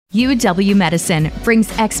UW Medicine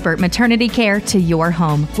brings expert maternity care to your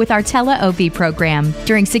home with our Tele-OB program.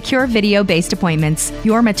 During secure video-based appointments,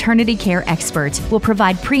 your maternity care expert will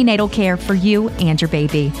provide prenatal care for you and your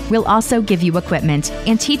baby. We'll also give you equipment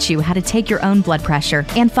and teach you how to take your own blood pressure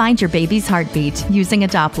and find your baby's heartbeat using a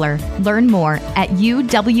Doppler. Learn more at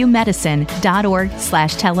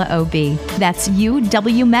uwmedicine.org/teleob. That's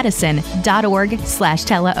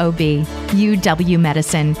uwmedicine.org/teleob. UW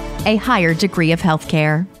Medicine, a higher degree of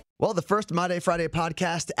healthcare. Well, the first My Day Friday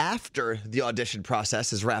podcast after the audition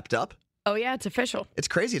process is wrapped up. Oh, yeah, it's official. It's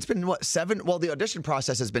crazy. It's been, what, 7? Well, the audition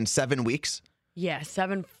process has been 7 weeks. Yeah,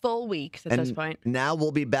 7 full weeks at this point. Now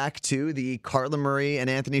we'll be back to the Carla Marie and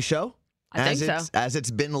Anthony show. I think so. As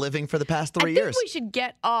it's been living for the past 3 years. I think we should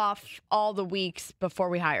get off all the weeks before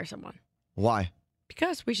we hire someone. Why?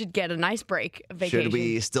 Because we should get a nice break, a vacation. Should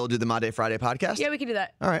we still do the My Day Friday podcast? Yeah, we can do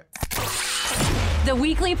that. All right. The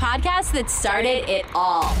weekly podcast that started it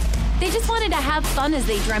all. They just wanted to have fun as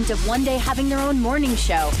they dreamt of one day having their own morning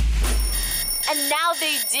show. And now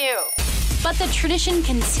they do. But the tradition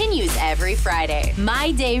continues every Friday.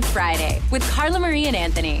 My Day Friday with Carla Marie and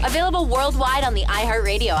Anthony. Available worldwide on the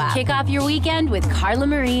iHeartRadio app. Kick off your weekend with Carla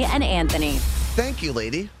Marie and Anthony. Thank you,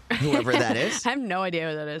 lady, whoever that is. I have no idea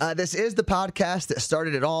who that is. This is the podcast that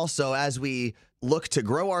started it all. So as we look to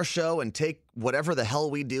grow our show and take whatever the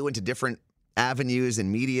hell we do into different avenues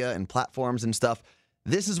and media and platforms and stuff,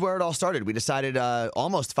 this is where it all started. We decided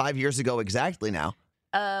almost 5 years ago exactly now.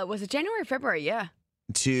 Was it January or February? Yeah.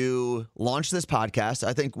 To launch this podcast.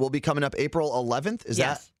 I think we'll be coming up April 11th. Is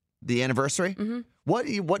that the anniversary? Mm-hmm.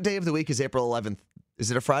 What day of the week is April 11th?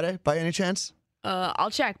 Is it a Friday by any chance? I'll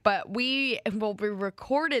check, but we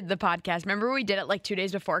recorded the podcast. Remember we did it like 2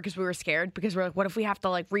 days before because we were scared because we're like, what if we have to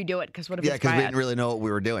like redo it? Because what if it's because we didn't really know what we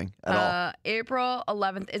were doing at all. April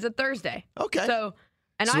 11th is a Thursday. Okay. So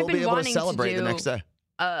I've we'll been be able wanting to celebrate to do, the next day.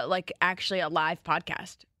 Like actually a live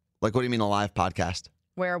podcast. Like, what do you mean a live podcast?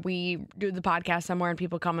 Where we do the podcast somewhere and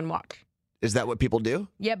people come and watch. Is that what people do?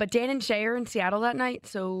 Yeah, but Dan and Shay are in Seattle that night,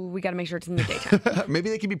 so we got to make sure it's in the daytime. Maybe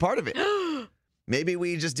they can be part of it. Maybe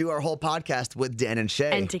we just do our whole podcast with Dan and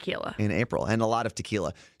Shay. And tequila. In April, and a lot of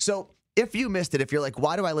tequila. So if you missed it, if you're like,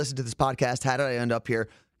 why do I listen to this podcast? How did I end up here?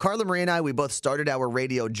 Carla Marie and I, we both started our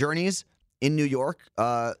radio journeys in New York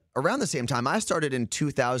around the same time. I started in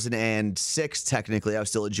 2006, technically. I was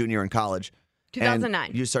still a junior in college. 2009.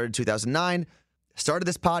 And you started 2009, started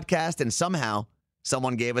this podcast, and somehow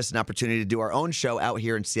someone gave us an opportunity to do our own show out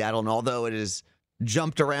here in Seattle. And although it has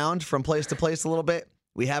jumped around from place to place a little bit,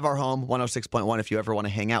 we have our home, 106.1. If you ever want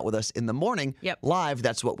to hang out with us in the morning, live,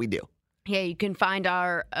 that's what we do. Yeah, you can find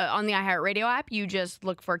our, on the iHeartRadio app, you just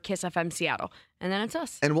look for Kiss FM Seattle, and then it's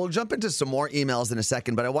us. And we'll jump into some more emails in a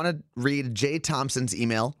second, but I want to read Jay Thompson's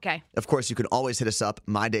email. Okay. Of course, you can always hit us up,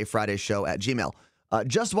 mydayfridayshow@gmail.com.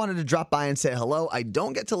 Just wanted to drop by and say hello. I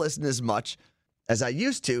don't get to listen as much as I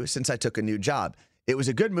used to since I took a new job. It was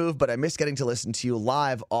a good move, but I miss getting to listen to you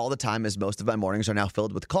live all the time as most of my mornings are now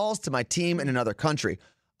filled with calls to my team in another country.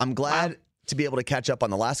 I'm glad to be able to catch up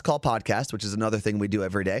on the Last Call podcast, which is another thing we do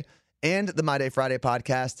every day, and the My Day Friday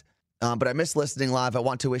podcast. But I miss listening live. I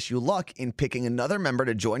want to wish you luck in picking another member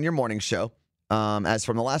to join your morning show. As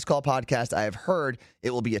from the Last Call podcast, I have heard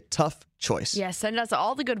it will be a tough choice. Yeah, send us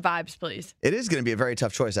all the good vibes, please. It is going to be a very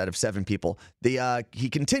tough choice out of 7 people. He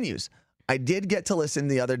continues. I did get to listen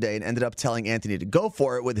the other day and ended up telling Anthony to go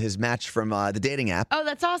for it with his match from the dating app. Oh,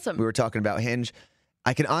 that's awesome. We were talking about Hinge.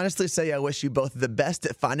 I can honestly say I wish you both the best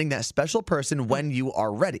at finding that special person when you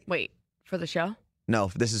are ready. Wait, for the show? No,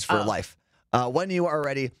 this is for life. When you are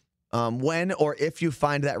ready, when or if you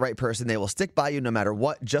find that right person, they will stick by you no matter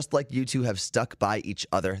what, just like you two have stuck by each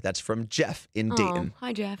other. That's from Jeff in Dayton.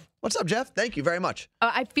 Hi, Jeff. What's up, Jeff? Thank you very much.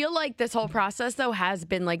 I feel like this whole process, though, has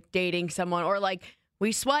been like dating someone or like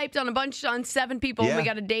we swiped on 7 people and we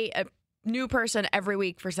got to date a new person every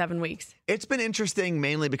week for 7 weeks. It's been interesting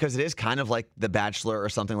mainly because it is kind of like The Bachelor or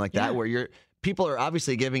something like that where people are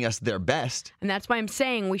obviously giving us their best. And that's why I'm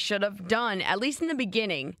saying we should have done, at least in the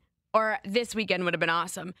beginning, or this weekend would have been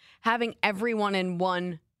awesome, having everyone in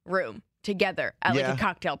one room together at like a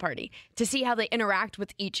cocktail party to see how they interact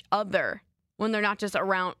with each other when they're not just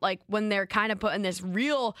around, like when they're kind of put in this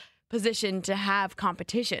real position to have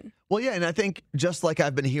competition. Well, yeah, and I think just like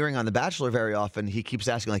I've been hearing on The Bachelor very often, he keeps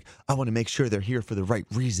asking, like, I want to make sure they're here for the right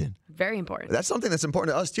reason. Very important. That's something that's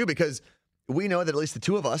important to us, too, because we know that at least the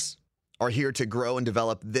two of us are here to grow and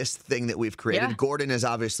develop this thing that we've created. Yeah. Gordon is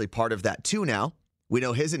obviously part of that, too, now. We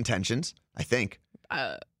know his intentions, I think.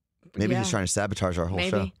 Maybe he's trying to sabotage our whole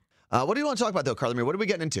show. What do you want to talk about, though, Carla Marie? What are we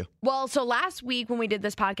getting into? Well, so last week when we did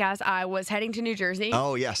this podcast, I was heading to New Jersey.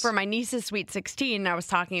 Oh, yes. For my niece's Sweet 16. I was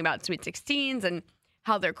talking about Sweet 16s and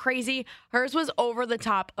how they're crazy. Hers was over the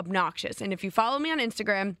top obnoxious. And if you follow me on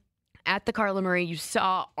Instagram, at the Carla Marie, you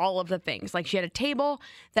saw all of the things. Like she had a table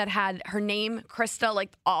that had her name, Krista, like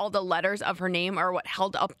all the letters of her name are what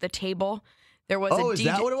held up the table. There was is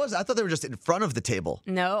that what it was? I thought they were just in front of the table.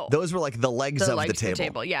 No. Those were like the legs of the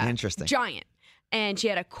table. Yeah. Interesting. Giant. And she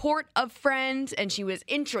had a court of friends, and she was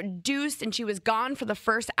introduced, and she was gone for the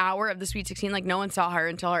first hour of the Sweet 16. Like no one saw her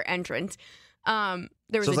until her entrance. There was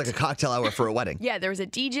so it was like a cocktail hour for a wedding. Yeah, there was a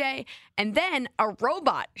DJ, and then a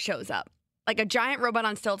robot shows up. Like a giant robot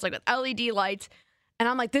on stilts, like with LED lights. And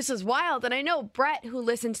I'm like, this is wild. And I know Brett, who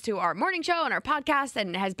listens to our morning show and our podcast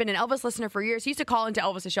and has been an Elvis listener for years, he used to call into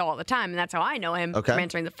Elvis' show all the time. And that's how I know him from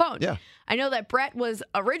answering the phone. Yeah. I know that Brett was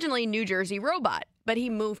originally New Jersey robot, but he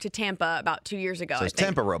moved to Tampa about 2 years ago. So it's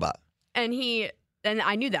Tampa robot. And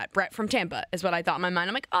I knew that. Brett from Tampa is what I thought in my mind.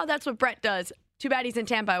 I'm like, oh, that's what Brett does. Too bad he's in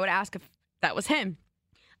Tampa. I would ask if that was him.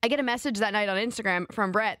 I get a message that night on Instagram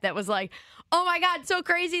from Brett that was like, oh my God, so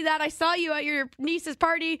crazy that I saw you at your niece's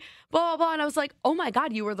party, blah, blah, blah. And I was like, oh my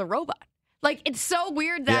God, you were the robot. Like, it's so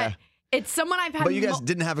weird that it's someone I've had. But you guys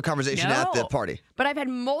didn't have a conversation at the party. But I've had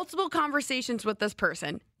multiple conversations with this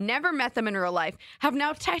person, never met them in real life, have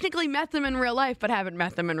now technically met them in real life, but haven't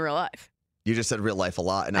met them in real life. You just said real life a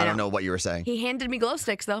lot, and I don't know what you were saying. He handed me glow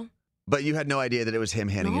sticks, though. But you had no idea that it was him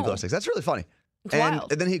handing you glow sticks. That's really funny. It's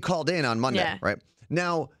wild. And then he called in on Monday, right?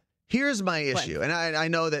 Now, here's my issue. And I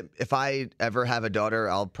know that if I ever have a daughter,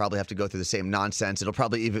 I'll probably have to go through the same nonsense. It'll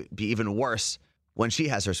probably be even worse when she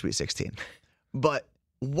has her Sweet 16. But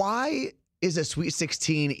why is a Sweet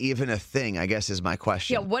 16 even a thing, I guess is my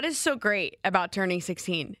question. Yeah, what is so great about turning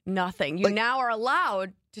 16? Nothing. You now are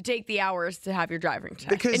allowed to take the hours to have your driving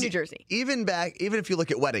test in New Jersey. Even if you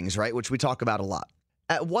look at weddings, right, which we talk about a lot.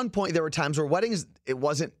 At one point, there were times where weddings,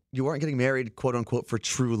 you weren't getting married, quote unquote, for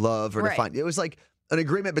true love or to find. It was like an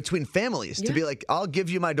agreement between families to be like, I'll give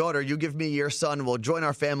you my daughter, you give me your son, we'll join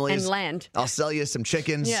our families. And land. I'll sell you some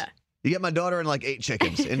chickens. Yeah. You get my daughter and like 8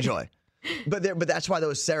 chickens. Enjoy. But that's why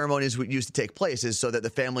those ceremonies used to take place, is so that the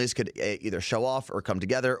families could either show off or come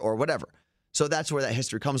together or whatever. So that's where that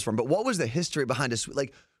history comes from. But what was the history behind this?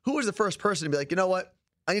 Like, who was the first person to be like, you know what?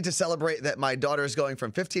 I need to celebrate that my daughter is going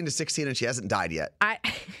from 15 to 16 and she hasn't died yet. Like,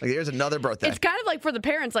 here's another birthday. It's kind of like for the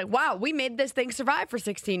parents, like, wow, we made this thing survive for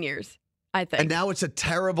 16 years, I think. And now it's a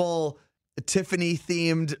terrible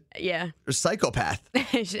Tiffany-themed psychopath.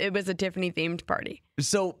 It was a Tiffany-themed party.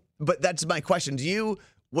 So, but that's my question.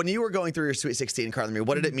 When you were going through your Sweet 16, Carla Marie,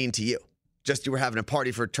 what did it mean to you? Just you were having a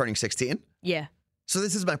party for turning 16? Yeah. So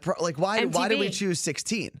this is why did we choose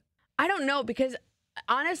 16? I don't know, because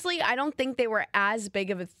honestly, I don't think they were as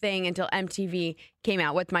big of a thing until MTV came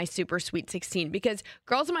out with My Super Sweet 16, because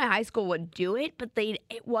girls in my high school would do it, but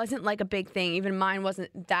it wasn't like a big thing. Even mine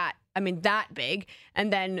wasn't that big.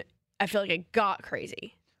 And then I feel like it got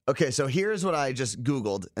crazy. Okay, so here's what I just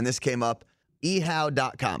Googled, and this came up,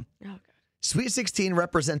 ehow.com. Oh, God. Sweet 16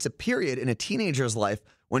 represents a period in a teenager's life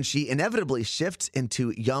when she inevitably shifts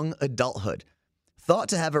into young adulthood. Thought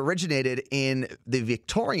to have originated in the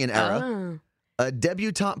Victorian era, a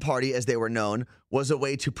debutante party, as they were known, was a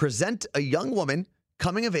way to present a young woman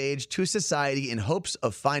coming of age to society in hopes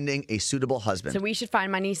of finding a suitable husband. So we should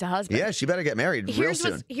find my niece a husband. Yeah, she better get married real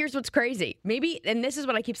soon. Here's what's crazy. Maybe, and this is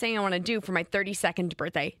what I keep saying I want to do for my 32nd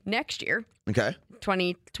birthday next year,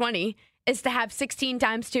 2020, is to have 16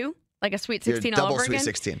 times 2. Like a Sweet 16 all over again. Double Sweet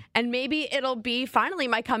 16. And maybe it'll be finally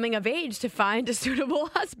my coming of age to find a suitable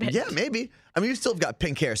husband. Yeah, maybe. I mean, you still have got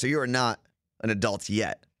pink hair, so you are not an adult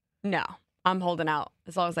yet. No, I'm holding out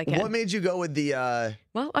as long as I can. What made you go with the, I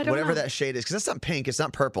don't whatever know. that shade is? Because that's not pink. It's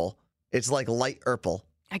not purple. It's like light purple.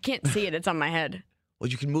 I can't see it. It's on my head. Well,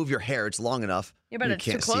 you can move your hair. It's long enough. Yeah, but it's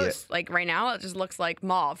too close. Like right now, it just looks like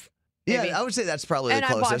mauve. Maybe. Yeah, I would say that's probably the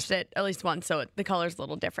closest. And I washed it at least once, so the color's a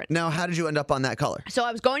little different. Now, how did you end up on that color? So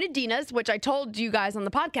I was going to Dina's, which I told you guys on the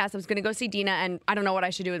podcast I was going to go see Dina, and I don't know what I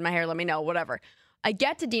should do with my hair. Let me know, whatever. I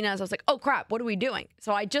get to Dina's. I was like, oh, crap, what are we doing?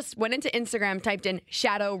 So I just went into Instagram, typed in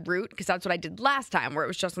shadow root, because that's what I did last time, where it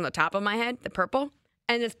was just on the top of my head, the purple.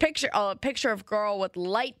 And this picture, a picture of a girl with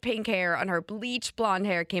light pink hair on her bleached blonde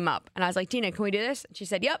hair came up. And I was like, Dina, can we do this? And she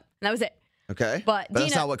said, yep. And that was it. Okay. But Dina,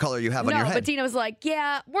 that's not what color you have on your head. But Dina was like,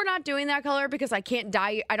 yeah, we're not doing that color because I can't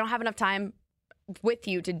dye. I don't have enough time with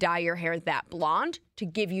you to dye your hair that blonde to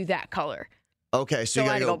give you that color. Okay, so you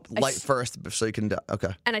got to go light first so you can dye.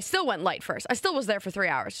 Okay. And I still went light first. I still was there for 3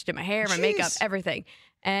 hours. Just did my hair, my makeup, everything.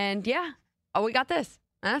 And yeah, we got this.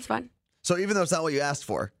 And that's fun. So even though it's not what you asked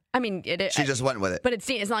for. I mean, she just went with it. But it's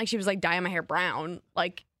not like she was like dyeing my hair brown.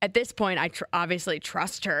 Like at this point, I obviously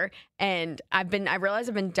trust her. And I realized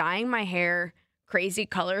I've been dyeing my hair crazy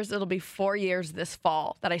colors. It'll be 4 years this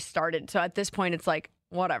fall that I started. So at this point, it's like,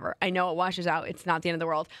 whatever. I know it washes out. It's not the end of the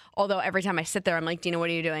world. Although every time I sit there, I'm like, Dina, what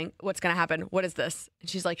are you doing? What's going to happen? What is this? And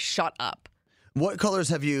she's like, shut up. What colors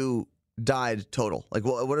have you dyed total? Like,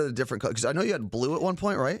 what are the different colors? Because I know you had blue at one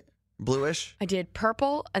point, right? Bluish? I did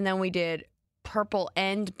purple, and then we did purple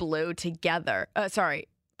and blue together.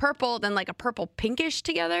 Purple, then like a purple pinkish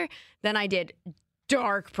together. Then I did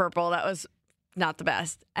dark purple. That was not the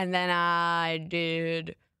best. And then I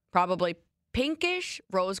did probably pinkish,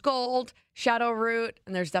 rose gold, shadow root,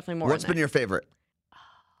 and there's definitely more. What's been your favorite?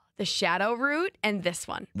 The shadow root and this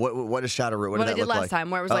one. What is shadow root? What did that I did look last like?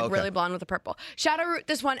 time, where it was like really blonde with the purple. Shadow root,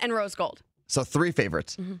 this one, and rose gold. So 3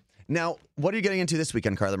 favorites. Mm-hmm. Now, what are you getting into this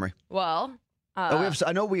weekend, Carla Marie? Well,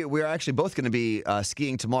 I know we are actually both going to be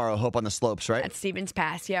skiing tomorrow, Hope on the Slopes, right? at Stevens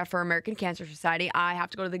Pass, yeah, for American Cancer Society. I have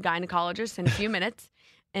to go to the gynecologist in a few minutes,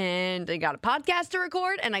 and I got a podcast to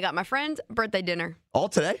record, and I got my friend's birthday dinner. All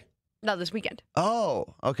today? No, this weekend.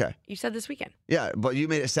 Oh, okay. You said this weekend. Yeah, but you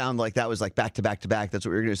made it sound like that was like back to back to back. That's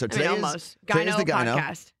what we were going to do. So today almost. Today is the Gyno gyno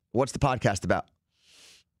podcast. What's the podcast about?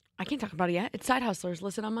 I can't talk about it yet. It's Side Hustlers.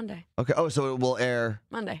 Listen on Monday. Okay. Oh, so it will air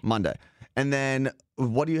Monday. And then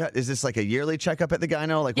what do you is this like a yearly checkup at the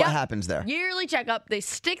gyno? Like Yep. what happens there? Yearly checkup. They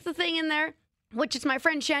stick the thing in there, which is my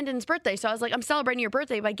friend Shandon's birthday. So I was like, I'm celebrating your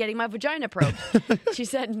birthday by getting my vagina probed. She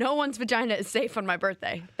said, no one's vagina is safe on my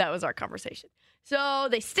birthday. That was our conversation. So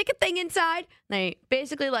they stick a thing inside. They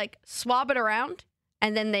basically like swab it around,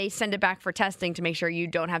 and then they send it back for testing to make sure you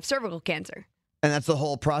don't have cervical cancer. And that's the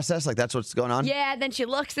whole process? Like that's what's going on? Yeah, then she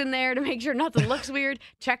looks in there to make sure nothing looks weird,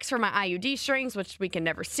 checks for my IUD strings, which we can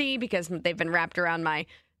never see because they've been wrapped around my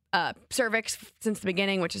cervix since the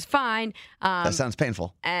beginning, which is fine. That sounds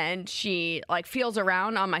painful. And she like feels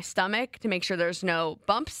around on my stomach to make sure there's no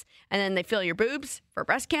bumps. And then they feel your boobs for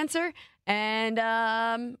breast cancer. And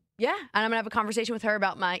yeah, and I'm going to have a conversation with her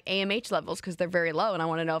about my AMH levels because they're very low. And I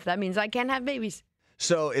want to know if that means I can't have babies.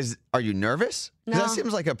 So are you nervous? 'Cause No. that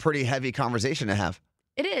seems like a pretty heavy conversation to have.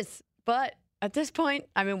 It is. But at this point,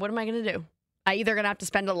 I mean, what am I going to do? I either going to have to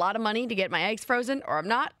spend a lot of money to get my eggs frozen or I'm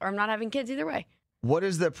not having kids either way. What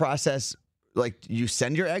is the process? Like you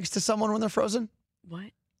send your eggs to someone when they're frozen?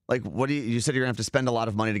 What? Like what do you said you're going to have to spend a lot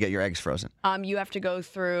of money to get your eggs frozen. You have to go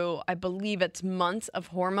through, I believe it's months of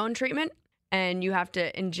hormone treatment, and you have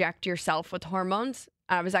to inject yourself with hormones.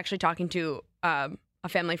 I was actually talking to a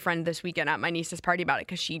family friend this weekend at my niece's party about it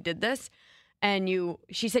because she did this. And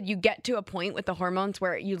she said you get to a point with the hormones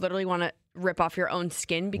where you literally want to rip off your own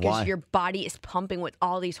skin because Why? your body is pumping with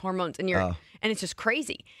all these hormones and and it's just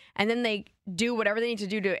crazy. And then they do whatever they need to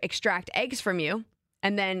do to extract eggs from you.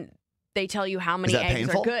 And then they tell you how many Is that eggs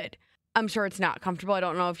painful? are good. I'm sure it's not comfortable. I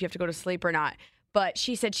don't know if you have to go to sleep or not. But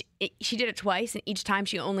she said she did it twice, and each time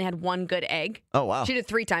she only had one good egg. Oh, wow. She did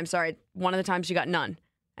 3 times, sorry. One of the times she got none.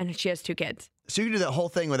 And she has 2 kids. So you can do that whole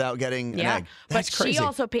thing without getting an egg. That's but crazy. she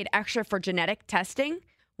also paid extra for genetic testing,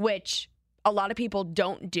 which a lot of people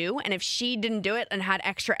don't do. And if she didn't do it and had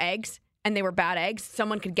extra eggs and they were bad eggs,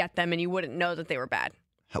 someone could get them and you wouldn't know that they were bad.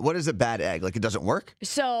 What is a bad egg? Like it doesn't work?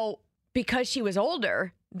 So because she was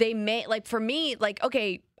older, they may, like for me, like,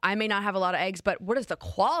 okay, I may not have a lot of eggs, but what is the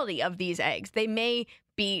quality of these eggs? They may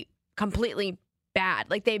be completely bad.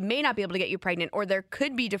 Like they may not be able to get you pregnant, or there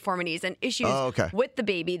could be deformities and issues with the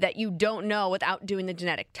baby that you don't know without doing the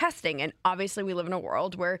genetic testing. And obviously we live in a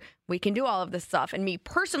world where we can do all of this stuff. And me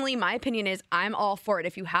personally, my opinion is I'm all for it.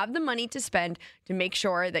 If you have the money to spend to make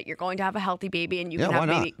sure that you're going to have a healthy baby and you can have a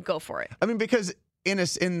baby, go for it. I mean, because in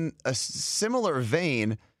a similar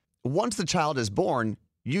vein, once the child is born,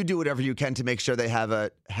 you do whatever you can to make sure they have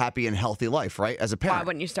a happy and healthy life, right? As a parent. Why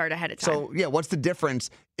wouldn't you start ahead of time? So yeah, what's the difference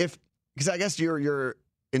because I guess you're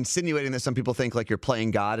insinuating that some people think like you're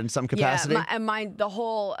playing God in some capacity. Yeah, the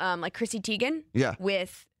whole like Chrissy Teigen. Yeah.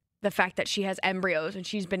 With the fact that she has embryos and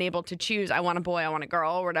she's been able to choose, I want a boy, I want a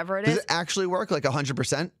girl, or whatever it is. Does it actually work like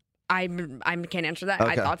 100%? I can't answer that.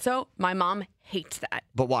 Okay. I thought so. My mom hates that.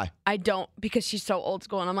 But why? I don't, because she's so old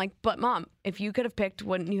school. And I'm like, but Mom, if you could have picked,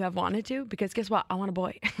 wouldn't you have wanted to? Because guess what? I want a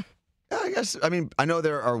boy. I mean, I know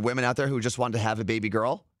there are women out there who just want to have a baby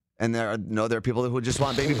girl. And there are people who just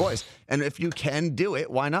want baby boys. And if you can do it,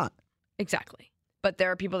 why not? Exactly. But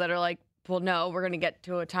there are people that are like, well, no, we're going to get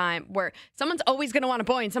to a time where someone's always going to want a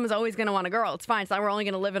boy and someone's always going to want a girl. It's fine. It's not we're only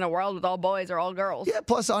going to live in a world with all boys or all girls. Yeah,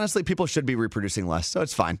 plus, honestly, people should be reproducing less. So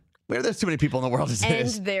it's fine. There's too many people in the world as it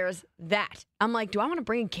is. And there's that. I'm like, do I want to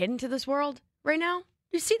bring a kid into this world right now?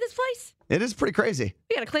 You see this place? It is pretty crazy.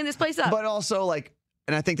 We got to clean this place up. But also, like,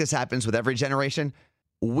 and I think this happens with every generation,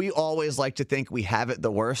 we always like to think we have it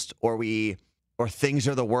the worst or we or things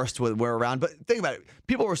are the worst when we're around. But think about it.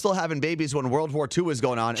 People were still having babies when World War II was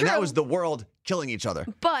going on, True. and that was the world killing each other.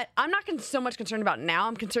 But I'm not so much concerned about now.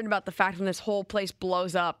 I'm concerned about the fact when this whole place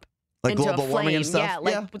blows up Like into global a flame. warming and stuff? Yeah,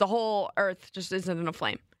 like Yeah. the whole Earth just isn't in a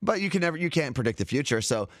flame. But you can't predict the future.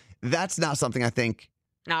 So that's not something I think.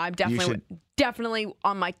 No, I'm definitely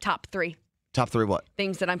on my top 3 Top 3 what?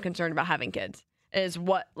 things that I'm concerned about having kids is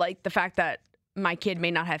the fact that my kid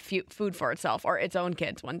may not have food for itself or its own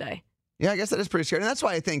kids one day. Yeah, I guess that is pretty scary. And that's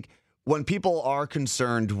why I think when people are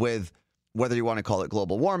concerned with whether you want to call it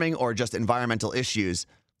global warming or just environmental issues,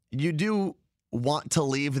 you do want to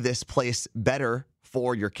leave this place better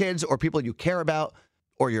for your kids or people you care about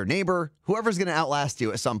or your neighbor, whoever's going to outlast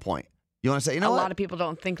you at some point. You want to say, you know A what? lot of people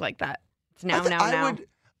don't think like that. It's now.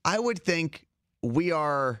 I would think we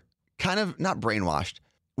are kind of not brainwashed.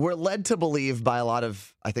 We're led to believe by a lot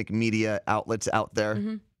of, I think, media outlets out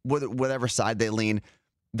there, whatever side they lean,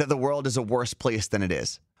 that the world is a worse place than it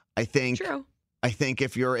is. True. I think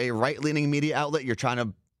if you're a right-leaning media outlet, you're trying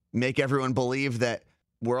to make everyone believe that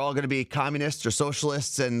we're all going to be communists or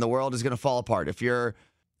socialists and the world is going to fall apart. If you're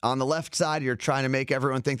on the left side, you're trying to make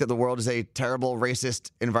everyone think that the world is a terrible,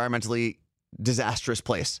 racist, environmentally disastrous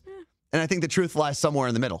place. And I think the truth lies somewhere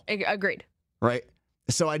in the middle. Agreed. Right?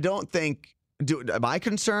 So I don't think, am I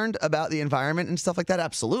concerned about the environment and stuff like that?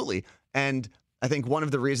 Absolutely. And I think one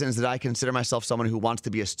of the reasons that I consider myself someone who wants to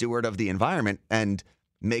be a steward of the environment and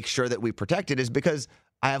make sure that we protect it is because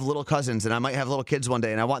I have little cousins and I might have little kids one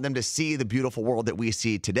day and I want them to see the beautiful world that we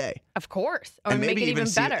see today. Of course. Or And make it even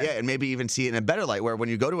better. And maybe even see it in a better light where when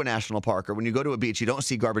you go to a national park or when you go to a beach, you don't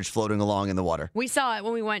see garbage floating along in the water. We saw it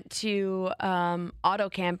when we went to Auto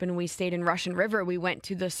Camp and we stayed in Russian River. We went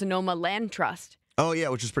to the Sonoma Land Trust. Oh, yeah,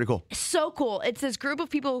 which is pretty cool. So cool. It's this group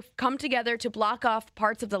of people who come together to block off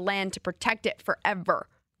parts of the land to protect it forever.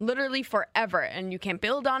 Literally forever. And you can't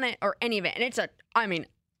build on it or any of it. And it's a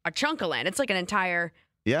chunk of land. It's like an entire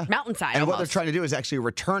mountainside. And almost. what they're trying to do is actually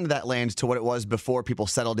return that land to what it was before people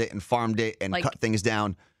settled it and farmed it and cut things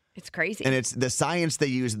down. It's crazy. And it's the science they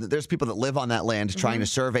use. There's people that live on that land trying to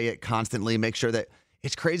survey it constantly, make sure that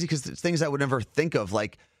it's crazy because it's things I would never think of,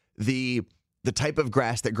 like the type of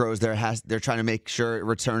grass that grows there they're trying to make sure it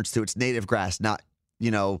returns to its native grass, not,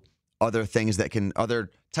 other things other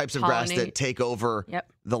types of grass that take over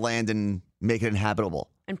the land and make it inhabitable.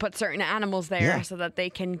 And put certain animals there so that they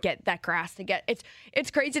can get that grass to get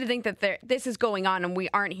it's crazy to think that this is going on and we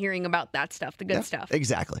aren't hearing about that stuff, the good stuff.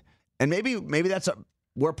 Exactly. And maybe that's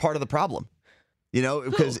we're part of the problem.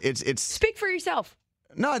 Because it's Speak for yourself.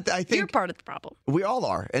 No, I think you're part of the problem. We all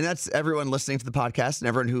are. And that's everyone listening to the podcast and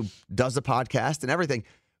everyone who does the podcast and everything.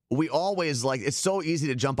 We always it's so easy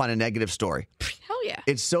to jump on a negative story. Hell yeah.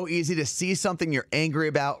 It's so easy to see something you're angry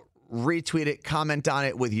about, retweet it, comment on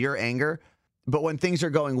it with your anger. But when things are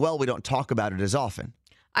going well, we don't talk about it as often.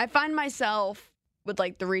 I find myself with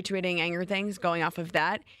the retweeting anger things going off of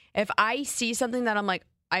that. If I see something that I'm like,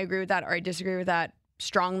 I agree with that or I disagree with that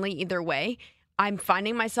strongly either way, I'm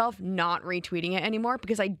finding myself not retweeting it anymore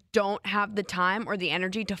because I don't have the time or the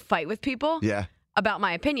energy to fight with people about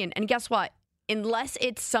my opinion. And guess what? Unless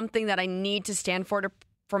it's something that I need to stand for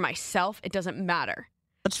myself, it doesn't matter.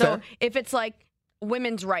 That's fair. If it's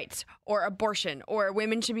women's rights or abortion or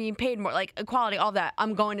women should be paid more, equality, all that,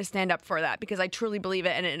 I'm going to stand up for that because I truly believe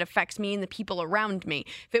it and it affects me and the people around me.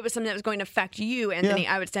 If it was something that was going to affect you, Anthony,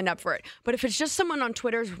 I would stand up for it. But if it's just someone on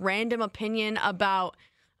Twitter's random opinion about,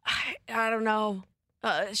 I don't know,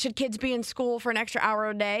 should kids be in school for an extra hour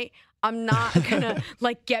a day? I'm not going to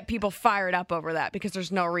get people fired up over that because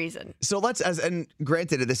there's no reason. So and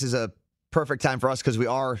granted, this is a perfect time for us because we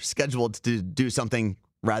are scheduled to do something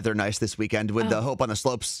rather nice this weekend with the Hope on the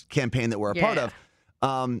Slopes campaign that we're a part of.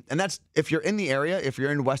 And that's, if you're in the area, if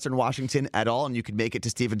you're in Western Washington at all, and you could make it to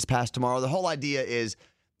Stevens Pass tomorrow, the whole idea is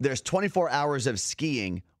there's 24 hours of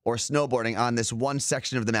skiing or snowboarding on this one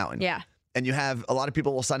section of the mountain. Yeah. And you have a lot of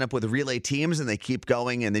people will sign up with relay teams and they keep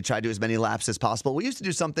going and they try to do as many laps as possible. We used to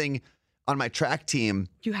do something on my track team.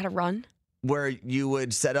 You had a run? Where you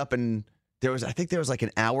would set up and I think there was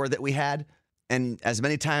an hour that we had. And as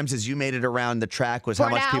many times as you made it around the track was how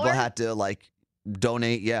much people had to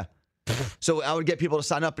donate. Yeah. So I would get people to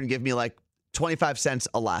sign up and give me 25 cents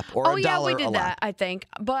a lap or $1 a lap. Oh yeah, we did that, I think.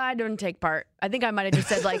 But I didn't take part. I think I might have just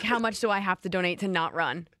said how much do I have to donate to not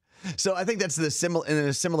run? So I think that's in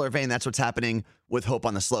a similar vein. That's what's happening with Hope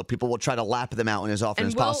on the Slope. People will try to lap the mountain as often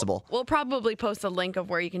as possible. We'll probably post a link of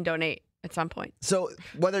where you can donate at some point. So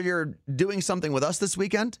whether you're doing something with us this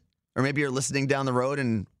weekend, or maybe you're listening down the road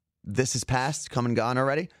and this is past, come and gone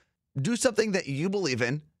already, do something that you believe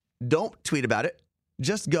in. Don't tweet about it.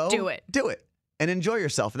 Just go. Do it. Do it. and enjoy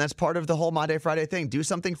yourself. And that's part of the whole My Day Friday thing. Do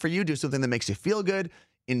something for you. Do something that makes you feel good.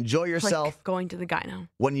 Enjoy yourself. Like going to the gyno.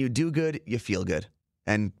 When you do good, you feel good.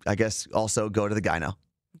 And I guess also go to the gyno.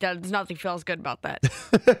 There's nothing feels good about that.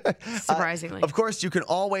 Surprisingly. Of course, you can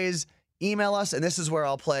always email us, and this is where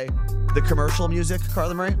I'll play the commercial music,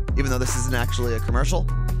 Carla Marie, even though this isn't actually a commercial.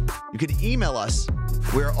 You can email us.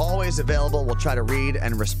 We're always available. We'll try to read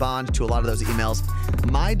and respond to a lot of those emails.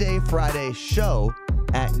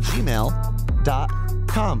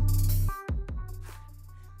 mydayfridayshow@gmail.com.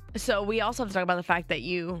 So we also have to talk about the fact that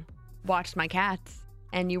you watched my cats,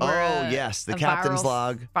 and you were the captain's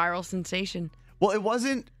log viral sensation. Well, it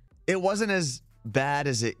wasn't as bad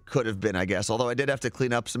as it could have been, I guess. Although I did have to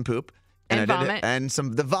clean up some poop and vomit.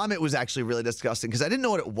 The vomit was actually really disgusting because I didn't know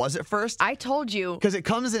what it was at first. I told you because it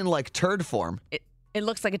comes in like turd form. It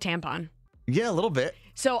looks like a tampon. Yeah, a little bit.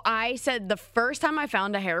 So I said the first time I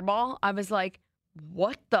found a hairball, I was like,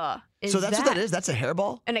 "What the is that?" So that's what that is. That's a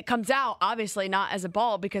hairball. And it comes out obviously not as a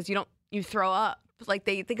ball because you throw up. Like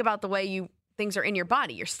they think about the way things are in your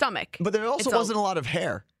body, your stomach. But there also wasn't a lot of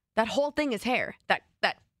hair. That whole thing is hair. That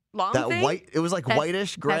long that thing. White. It was like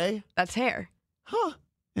whitish gray. That's hair. Huh.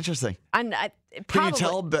 Interesting. And can you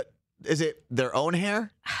tell? But is it their own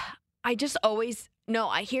hair? I just always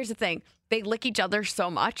here's the thing. They lick each other so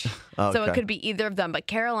much, okay. So it could be either of them. But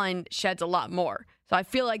Caroline sheds a lot more, so I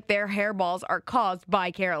feel like their hairballs are caused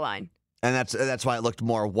by Caroline. And that's why it looked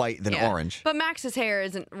more white than orange. But Max's hair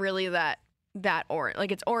isn't really that orange.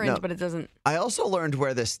 Like it's orange, but it doesn't. I also learned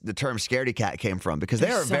where the term scaredy cat came from because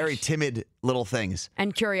they are very timid little things.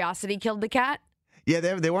 And curiosity killed the cat? Yeah,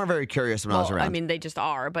 they weren't very curious when I was around. I mean, they just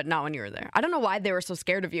are, but not when you were there. I don't know why they were so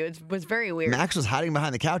scared of you. It was very weird. Max was hiding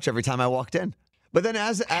behind the couch every time I walked in. But then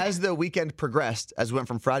as the weekend progressed, as we went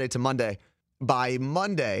from Friday to Monday, by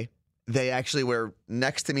Monday, they actually were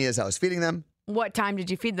next to me as I was feeding them. What time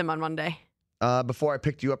did you feed them on Monday? Before I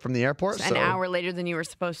picked you up from the airport. An hour later than you were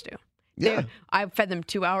supposed to. Yeah. I fed them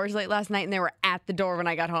 2 hours late last night, and they were at the door when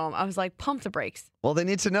I got home. I was like, pump the brakes. Well, they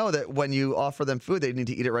need to know that when you offer them food, they need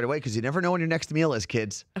to eat it right away because you never know when your next meal is,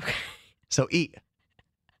 kids. Okay. So eat.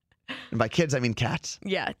 And by kids, I mean cats.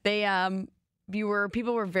 Yeah.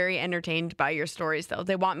 People were very entertained by your stories, though.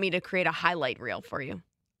 They want me to create a highlight reel for you.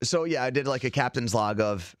 So, yeah, I did like a captain's log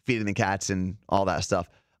of feeding the cats and all that stuff.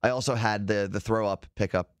 I also had the throw up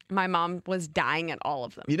pickup. My mom was dying at all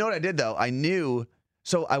of them. You know what I did, though? I knew.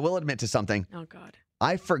 So I will admit to something. Oh, God.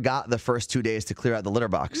 I forgot the first 2 days to clear out the litter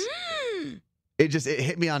box. It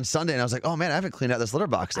hit me on Sunday, and I was like, oh, man, I haven't cleaned out this litter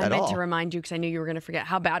box at all. I meant to remind you because I knew you were going to forget.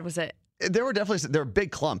 How bad was it? There were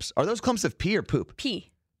big clumps. Are those clumps of pee or poop? Pee.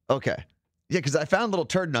 Okay. Yeah, because I found little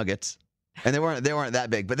turd nuggets, and they weren't that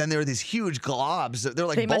big. But then there were these huge globs. They're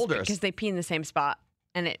like boulders. Because they pee in the same spot,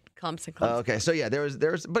 and it clumps and clumps. Okay, so yeah, there was,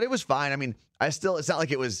 but it was fine. I mean, it's not like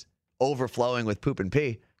it was overflowing with poop and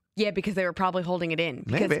pee. Yeah, because they were probably holding it in.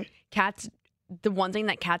 Because maybe. Cats, the one thing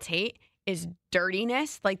that cats hate is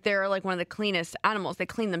dirtiness. Like they're like one of the cleanest animals. They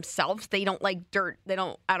clean themselves. They don't like dirt. They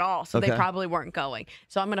don't at all. So they probably weren't going.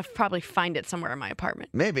 So I'm going to probably find it somewhere in my apartment.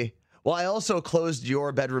 Maybe. Well, I also closed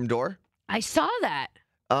your bedroom door. I saw that.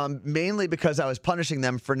 Mainly because I was punishing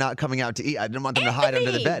them for not coming out to eat. I didn't want them to hide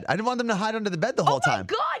under the bed. I didn't want them to hide under the bed the whole time.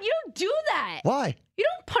 Oh, my God. You don't do that. Why? You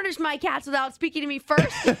don't punish my cats without speaking to me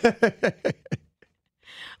first.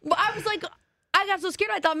 But I was like, I got so scared.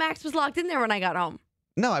 I thought Max was locked in there when I got home.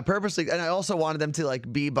 No, I purposely, and I also wanted them to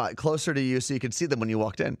like be closer to you so you could see them when you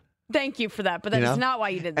walked in. Thank you for that, but that is not why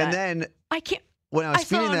you did that. And then I can't. When I was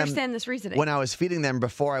still feeding don't them, understand this reasoning. When I was feeding them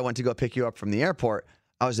before I went to go pick you up from the airport,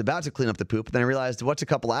 I was about to clean up the poop. Then I realized, what's a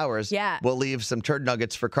couple hours? Yeah. We'll leave some turd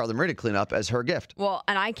nuggets for Carla Marie to clean up as her gift. Well,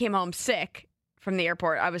 and I came home sick from the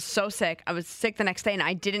airport. I was so sick. I was sick the next day, and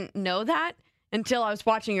I didn't know that until I was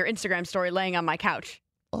watching your Instagram story laying on my couch.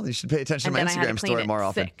 Well, you should pay attention to my Instagram story more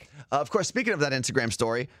often. Of course, speaking of that Instagram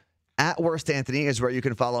story, @WorstAnthony is where you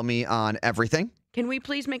can follow me on everything. Can we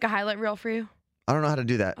please make a highlight reel for you? I don't know how to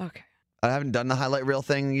do that. Okay. I haven't done the highlight reel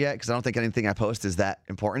thing yet because I don't think anything I post is that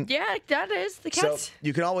important. Yeah, that is. The cats. So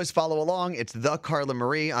you can always follow along. It's the Carla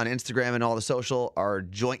Marie on Instagram and all the social. Our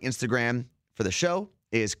joint Instagram for the show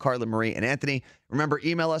is Carla Marie and Anthony. Remember,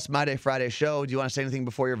 email us, My Day Friday Show. Do you want to say anything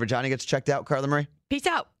before your vagina gets checked out, Carla Marie? Peace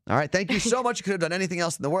out. All right. Thank you so much. You could have done anything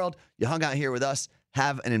else in the world. You hung out here with us.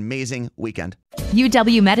 Have an amazing weekend.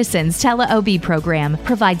 UW Medicine's Tele-OB program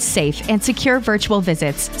provides safe and secure virtual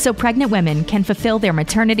visits so pregnant women can fulfill their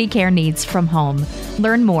maternity care needs from home.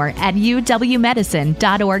 Learn more at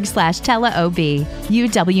uwmedicine.org/teleob.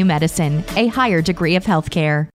 UW Medicine, a higher degree of healthcare.